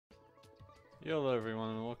Hello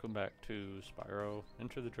everyone and welcome back to Spyro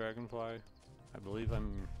Enter the Dragonfly. I believe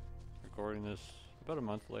I'm recording this about a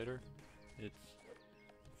month later. It's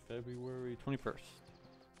February 21st.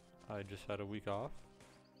 I just had a week off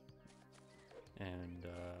and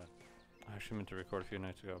I actually meant to record a few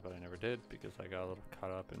nights ago, but I never did because I got a little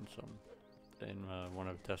caught up in one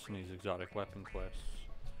of Destiny's exotic weapon quests.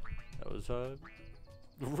 That was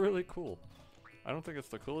really cool. I don't think it's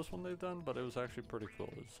the coolest one they've done, but it was actually pretty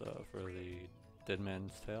cool. It's for the Dead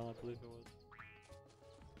Man's Tale, I believe it was.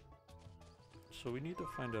 So we need to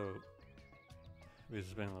find out, because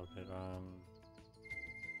it's been a little bit,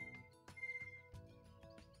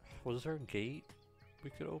 was there a gate we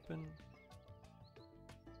could open?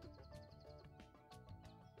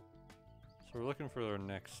 So we're looking for our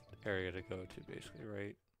next area to go to, basically,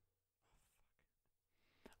 right?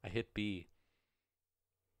 I hit B.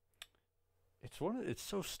 It's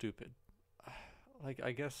so stupid. Like,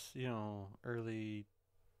 I guess, you know, early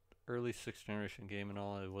 6th generation game and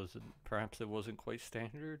all, perhaps it wasn't quite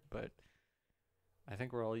standard, but I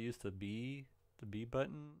think we're all used to the B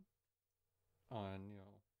button on, you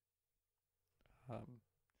know,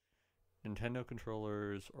 Nintendo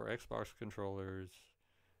controllers or Xbox controllers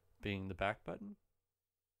being the back button,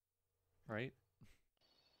 right?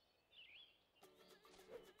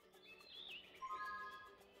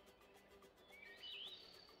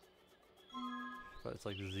 But it's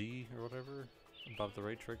like Z or whatever above the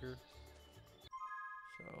right trigger.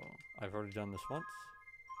 So I've already done this once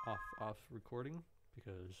off recording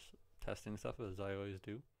because testing stuff as I always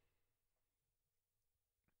do.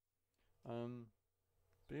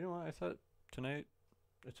 But you know what, I thought tonight,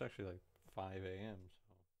 it's actually like 5 a.m.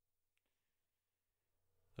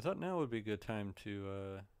 so I thought now would be a good time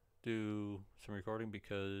to do some recording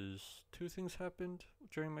because two things happened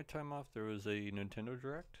during my time off. There was a Nintendo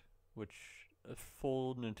Direct, which a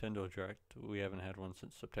full Nintendo Direct. We haven't had one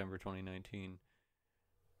since September 2019.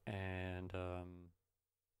 And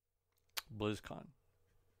BlizzCon.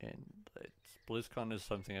 And BlizzCon is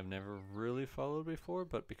something I've never really followed before,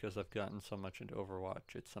 but because I've gotten so much into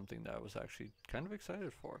Overwatch, it's something that I was actually kind of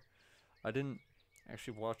excited for. I didn't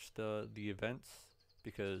actually watch the events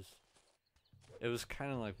because it was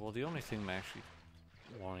kind of like, well, the only thing I'm actually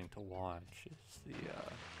wanting to watch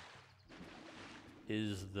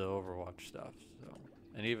is the Overwatch stuff. So,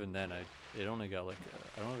 and even then, it only got like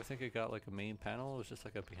I don't ever think it got like a main panel. It was just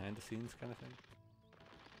like a behind the scenes kind of thing.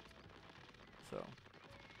 So,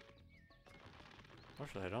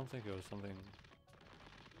 actually, I don't think it was something.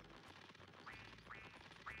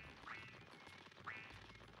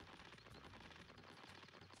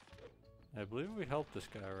 I believe we helped this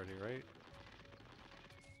guy already, right?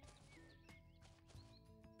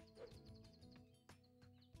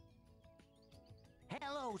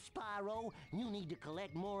 Hello, Spyro. You need to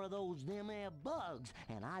collect more of those them there bugs,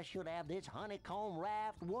 and I should have this honeycomb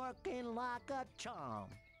raft working like a charm.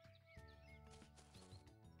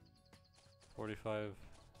 45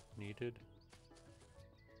 needed.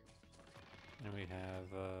 And we have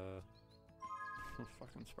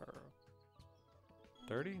fucking Spyro.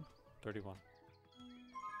 30? 31.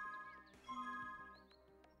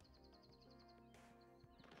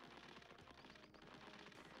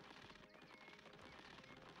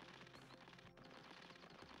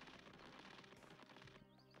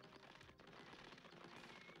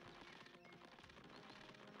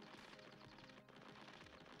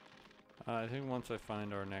 I think once I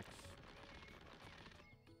find our next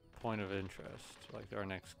point of interest, like our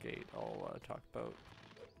next gate, I'll talk about,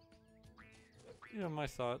 you know, my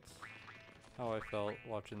thoughts, how I felt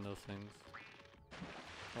watching those things.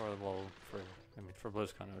 Or, well, for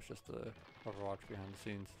BlizzCon, it was just the Overwatch behind the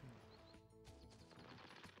scenes thing.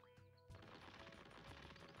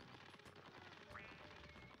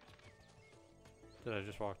 Did I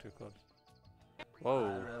just walk too close? Whoa.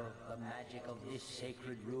 Spyro, the magic of this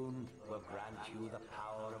sacred rune will grant you the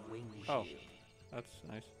power of wing shield. Oh, that's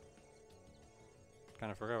nice.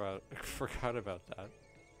 Kind of forgot about that.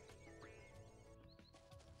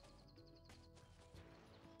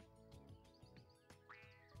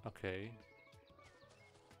 Okay.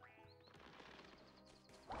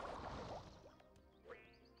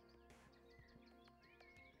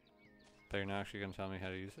 They're not actually gonna tell me how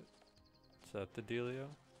to use it? Is that the dealio?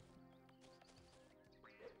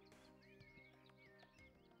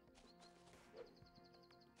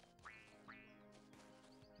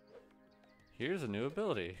 Here's a new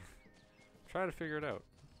ability. Try to figure it out.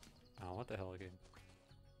 Oh, what the hell again?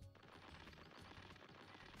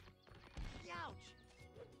 Ouch!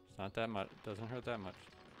 It's not that much. It doesn't hurt that much.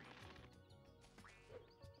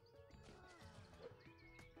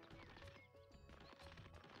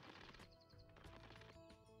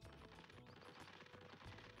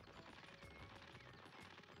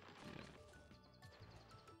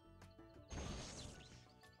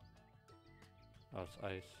 Oh, it's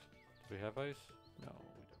ice. Do we have ice? No, we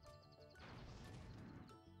don't.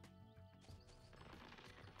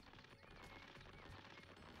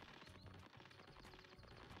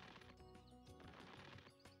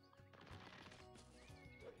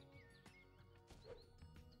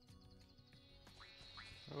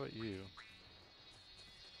 How about you?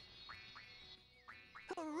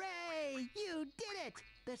 Hooray! You did it!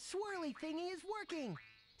 The swirly thingy is working!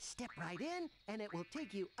 Step right in, and it will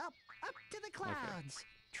take you up to the clouds. Okay.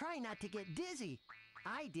 Try not to get dizzy.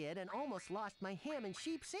 I did and almost lost my ham and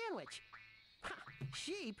sheep sandwich. Ha!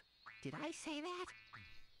 Sheep? Did I say that?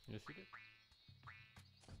 Yes, you did.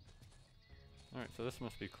 Alright, so this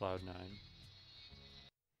must be Cloud 9.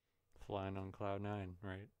 Flying on Cloud 9,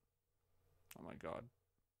 right? Oh my god.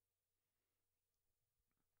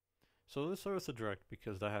 So this was a direct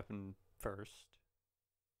because that happened first.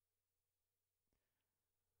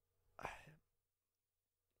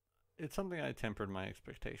 It's something I tempered my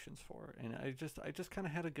expectations for, and I just kind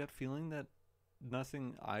of had a gut feeling that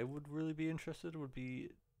nothing I would really be interested would be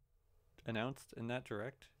announced in that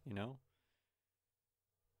direct, you know?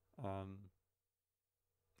 From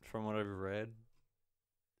what I've read,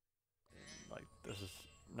 like, this is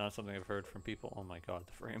not something I've heard from people. Oh my god,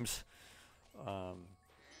 the frames.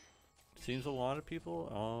 Seems a lot of people.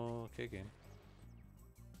 Oh, okay, game.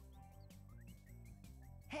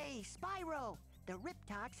 Hey, Spyro! The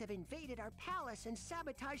Riptocs have invaded our palace and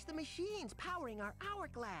sabotaged the machines powering our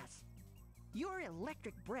hourglass. Your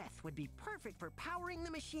electric breath would be perfect for powering the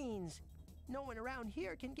machines. No one around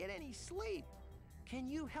here can get any sleep. Can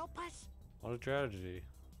you help us? What a tragedy.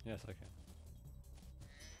 Yes, I can.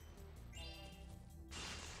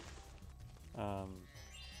 Oh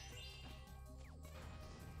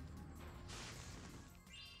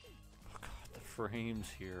god, the frames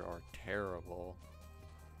here are terrible.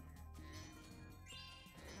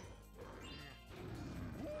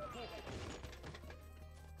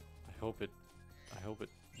 I hope it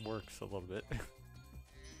works a little bit. Okay,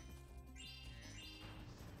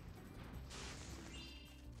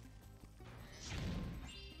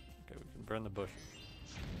 we can burn the bushes.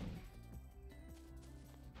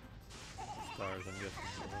 Stars, I'm guessing.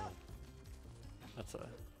 That's a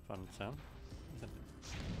fun sound, isn't it?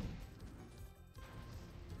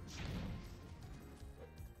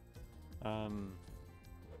 Oh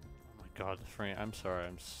my god, the frame. I'm sorry,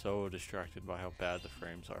 I'm so distracted by how bad the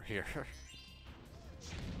frames are here.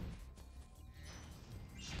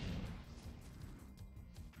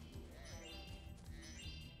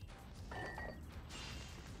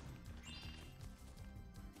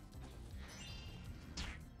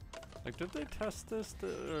 Like, did they test this,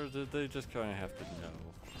 or did they just kind of have to know?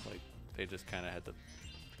 Like, they just kind of had to,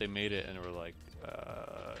 they made it and were like,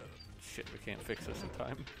 shit, we can't fix this in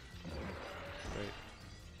time. Right.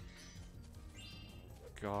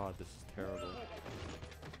 God, this is terrible.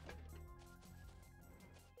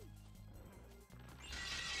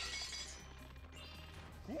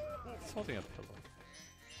 It's holding a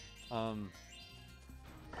pillow.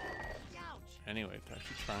 Anyway, to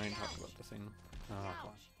actually try and talk about the thing.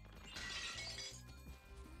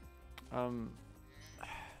 Oh,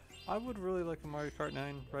 I would really like a Mario Kart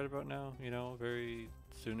 9 right about now, you know, very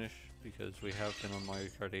soonish, because we have been on Mario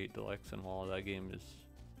Kart 8 Deluxe, and while that game is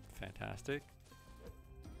fantastic,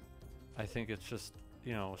 I think it's just,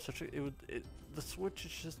 you know, such a, the Switch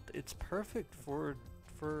is just, it's perfect for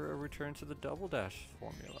a return to the Double Dash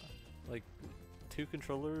formula. Like, two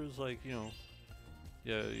controllers, like, you know,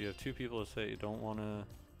 yeah, you have two people that say you don't want to,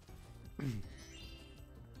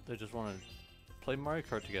 they just want to play Mario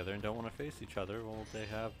Kart together and don't want to face each other. Well, they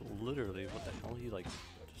have literally, what the hell, he like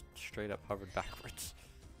just straight up hovered backwards.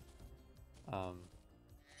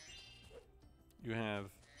 You have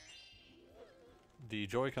the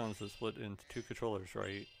Joy-Cons that split into two controllers,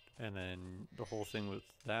 right? And then the whole thing with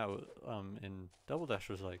that, in Double Dash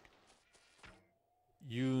was like,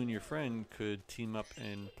 you and your friend could team up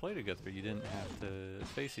and play together. You didn't have to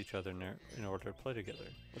face each other in order to play together,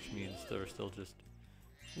 which means there were still just,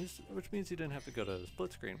 which means you didn't have to go to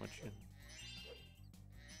split screen, which, you know,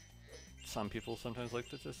 some people sometimes like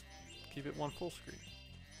to just keep it one full screen.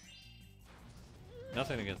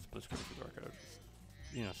 Nothing against split screen for Dark. I was just,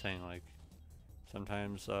 you know, saying like,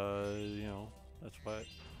 sometimes, you know, that's what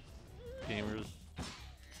gamers,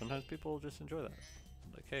 sometimes people just enjoy that.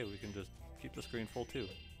 Like, hey, we can just keep the screen full too.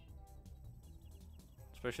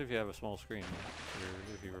 Especially if you have a small screen,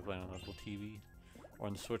 like if you were playing on a little TV. Or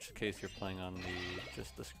in the Switch case, you're playing on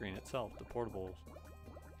just the screen itself, the portable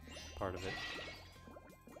part of it.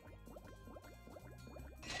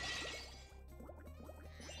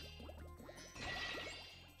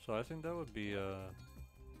 So I think that would be, you know,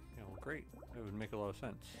 great. It would make a lot of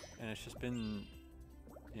sense. And it's just been,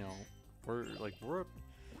 you know, we're gonna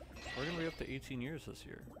be up to 18 years this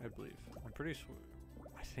year, I believe. I'm pretty sure.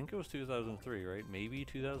 I think it was 2003, right? Maybe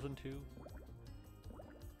 2002.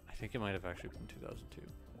 I think it might have actually been 2002.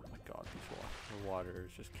 Oh my god, the water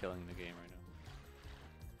is just killing the game right now.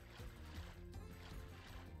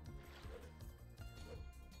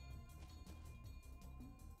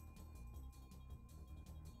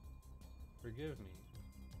 Forgive me.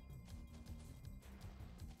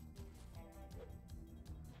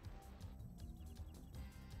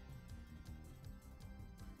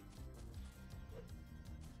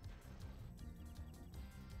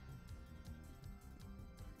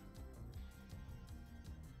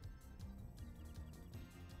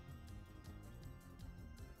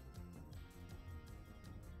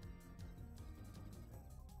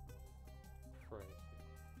 Price.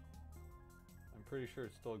 I'm pretty sure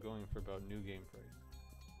it's still going for about new game price.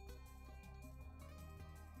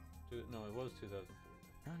 No, it was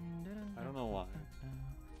 2003. I don't know why.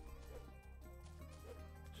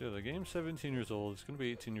 So the game's 17 years old. It's gonna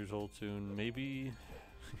be 18 years old soon. Maybe,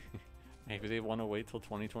 maybe they want to wait till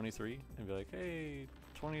 2023 and be like, "Hey,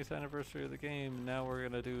 20th anniversary of the game. Now we're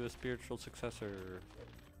gonna do a spiritual successor,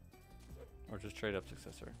 or just straight up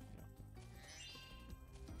successor."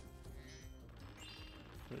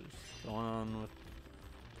 What is going on with?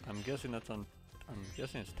 I'm guessing that's on. I'm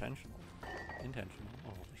guessing it's intentional.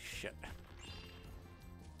 Holy shit.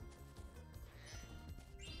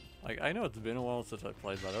 Like, I know it's been a while since I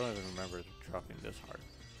played, but I don't even remember dropping this hard.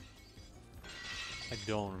 I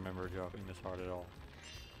don't remember dropping this hard at all.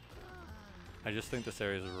 I just think this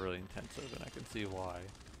area is really intensive, and I can see why.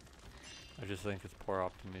 I just think it's poor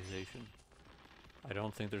optimization. I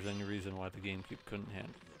don't think there's any reason why the Gamecube couldn't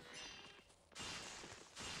handle it.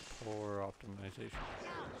 Poor optimization.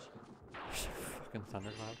 There's a fucking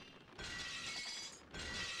thundercloud.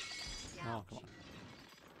 Oh, come on.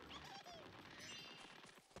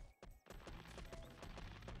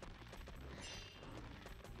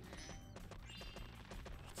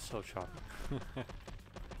 It's so choppy.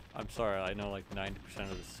 I'm sorry, I know like 90%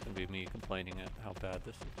 of this is going to be me complaining at how bad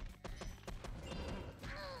this is.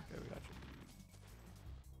 Okay, we got you.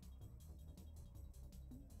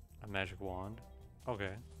 A magic wand?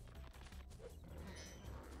 Okay.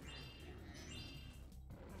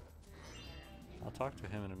 I'll talk to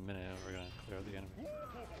him in a minute and we're gonna clear the enemy.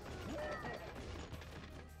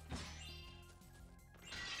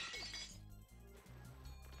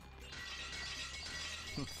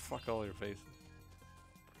 Fuck all your faces.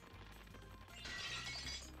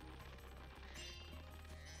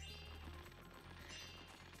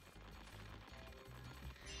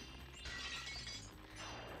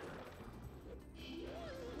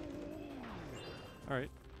 Alright.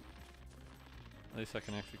 At least I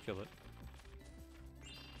can actually kill it.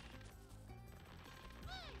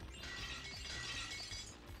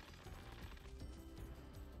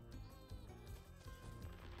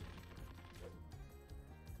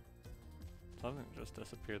 Something just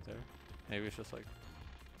disappeared there. Maybe it's just like...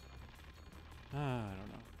 I don't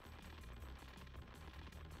know.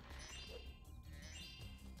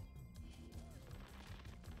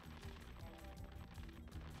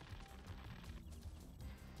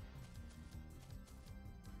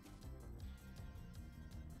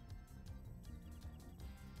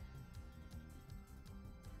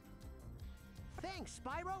 Thanks,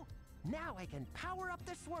 Spyro! Now I can power up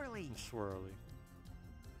the swirly! Swirly.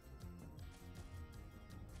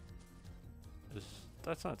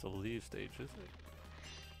 That's not the leave stage, is it?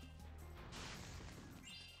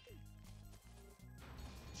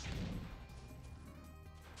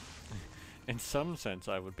 In some sense,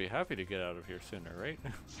 I would be happy to get out of here sooner, right?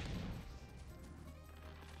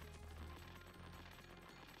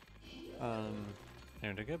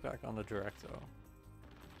 And to get back on the direct though.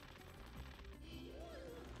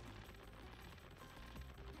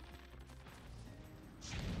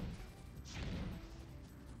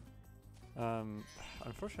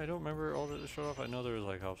 Unfortunately, I don't remember all that it showed off. I know there was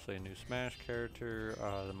like, I'll say, a new Smash character,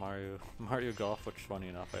 the Mario Golf, which, funny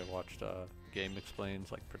enough, I watched Game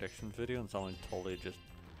Explain's like predictions video, and someone totally just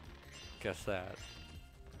guessed that.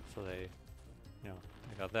 So they, you know,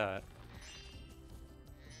 they got that.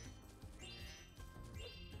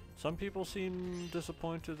 Some people seem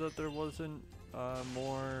disappointed that there wasn't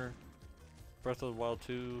more Breath of the Wild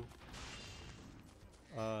 2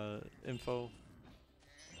 info.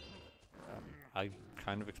 I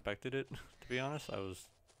kind of expected it, to be honest. I was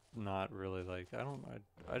not really like,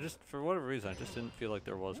 I just, for whatever reason, I just didn't feel like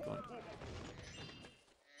there was going to.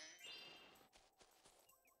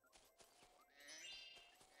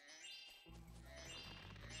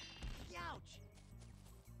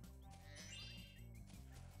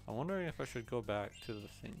 I'm wondering if I should go back to the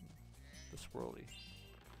thing, the swirly.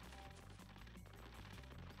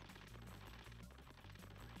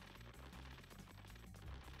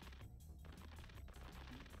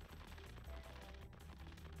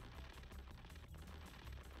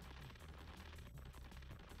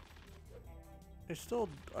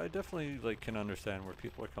 I definitely like can understand where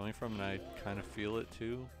people are coming from, and I kind of feel it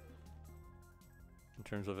too. In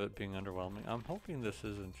terms of it being underwhelming. I'm hoping this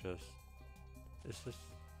isn't just... Is this...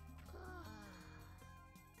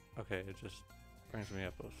 Okay, it just brings me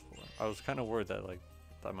up those 4. I was kind of worried that like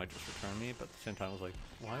that might just return me, but at the same time I was like,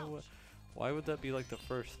 why would that be like the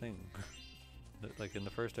first thing? Like in the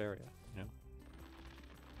first area, you know?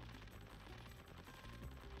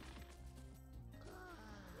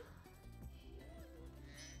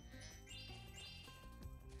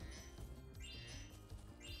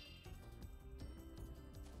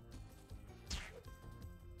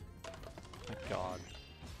 My God.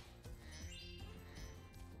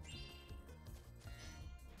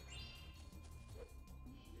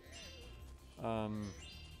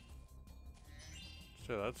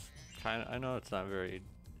 So that's kind of, I know it's not very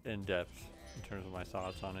in-depth in terms of my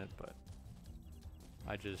thoughts on it, but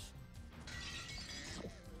I just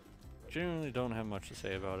genuinely don't have much to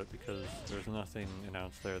say about it because there's nothing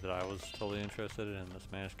announced there that I was totally interested in. The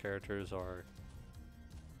Smash characters are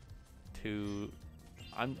too...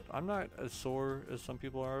 I'm not as sore as some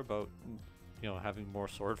people are about, you know, having more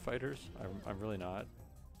sword fighters. I'm really not.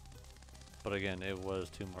 But again, it was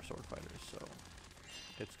 2 more sword fighters, so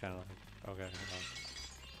it's kind of like, okay, hold on.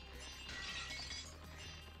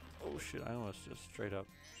 Oh shit, I almost just straight up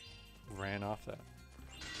ran off that.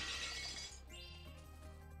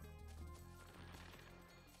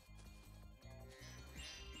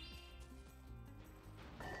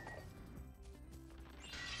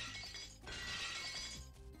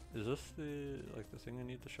 Is this the thing I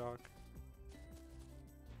need to shock?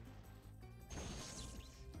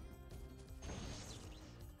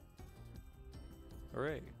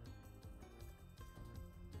 Hooray.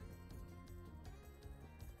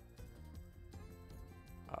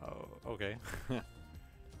 Oh, okay. I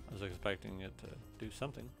was expecting it to do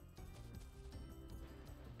something.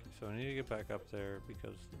 Okay, so I need to get back up there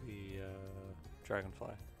because the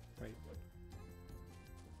Dragonfly, right?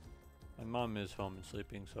 My mom is home and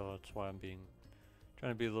sleeping, so that's why I'm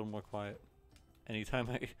trying to be a little more quiet. Anytime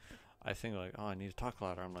I think like, oh, I need to talk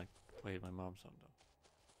louder, I'm like, wait, my mom's home though.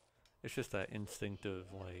 It's just that instinctive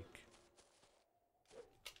like,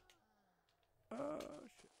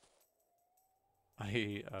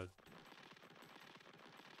 shit.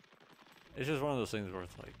 It's just one of those things where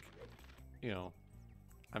it's like, you know,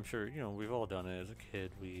 I'm sure, you know, we've all done it as a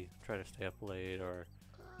kid. We try to stay up late, or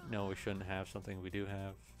no, we shouldn't have something we do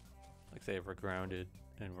have. Like say if we're grounded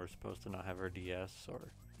and we're supposed to not have our DS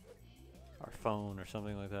or our phone or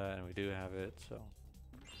something like that, and we do have it, so.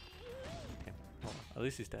 Damn, hold on. At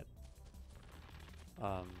least he's dead.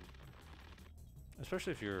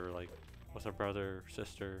 Especially if you're like with a brother,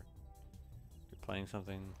 sister, you're playing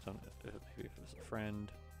something, maybe if it's a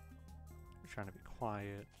friend, you're trying to be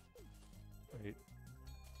quiet, right?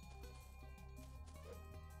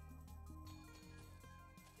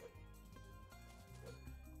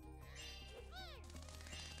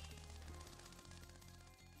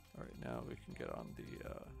 Alright, now we can get on the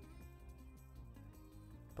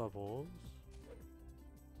bubbles.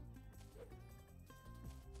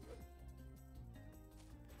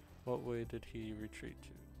 What way did he retreat to?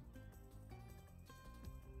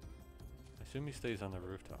 I assume he stays on the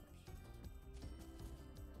rooftops.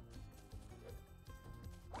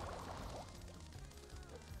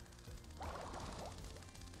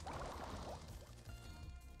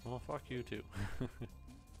 Well, fuck you too.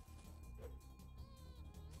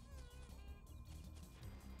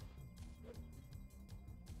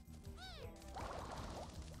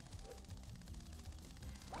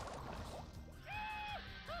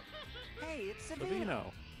 Hey, it's Savannah.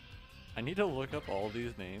 Savino. I need to look up all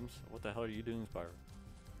these names. What the hell are you doing, Spyro?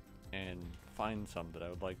 And find some that I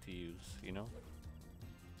would like to use, you know?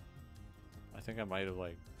 I think I might have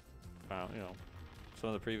like found, you know, some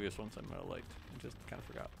of the previous ones I might have liked and just kind of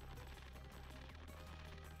forgot.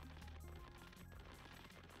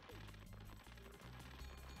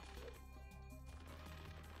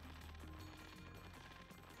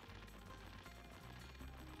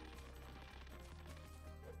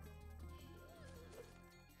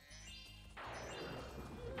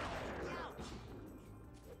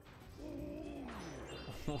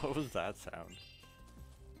 What was that sound?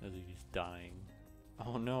 As he's dying.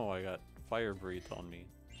 Oh no, I got fire breathed on me.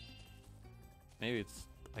 Maybe it's,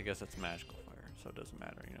 I guess it's magical fire, so it doesn't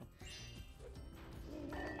matter, you know.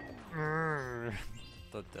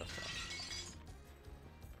 The death sound.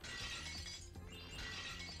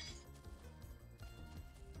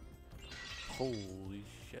 Holy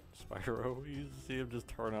shit, Spyro. You see him just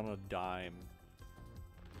turn on a dime.